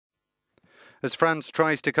As France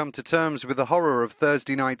tries to come to terms with the horror of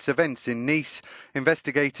Thursday night's events in Nice,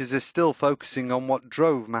 investigators are still focusing on what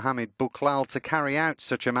drove Mohamed Bouhlel to carry out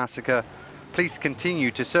such a massacre. Police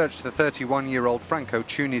continue to search the 31-year-old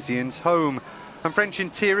Franco-Tunisian's home, and French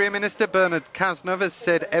Interior Minister Bernard Cazeneuve has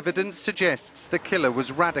said evidence suggests the killer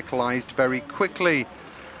was radicalised very quickly.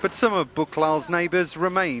 But some of Bouhlel's neighbours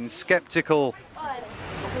remain sceptical.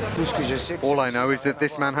 All I know is that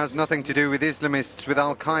this man has nothing to do with Islamists, with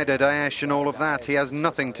Al-Qaeda, Daesh and all of that. He has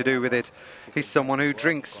nothing to do with it. He's someone who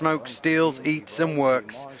drinks, smokes, steals, eats and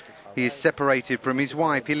works. He is separated from his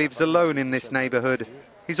wife. He lives alone in this neighbourhood.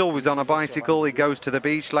 He's always on a bicycle. He goes to the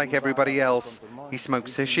beach like everybody else. He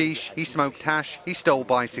smokes hashish, he smoked hash, he stole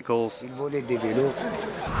bicycles. In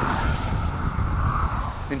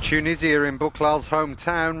Tunisia, in Bouhlel's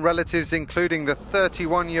hometown, relatives, including the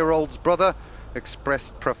 31-year-old's brother,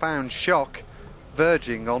 expressed profound shock,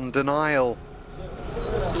 verging on denial.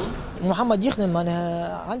 Mohamed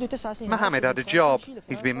had a job.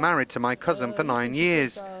 He's been married to my cousin for 9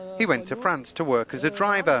 years. He went to France to work as a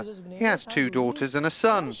driver. He has 2 daughters and a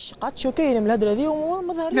son. He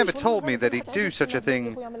never told me that he'd do such a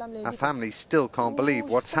thing. Our family still can't believe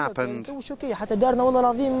what's happened.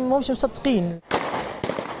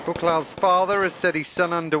 Bouhlel's father has said his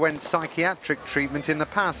son underwent psychiatric treatment in the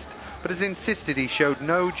past, but has insisted he showed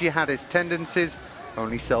no jihadist tendencies,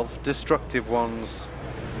 only self-destructive ones.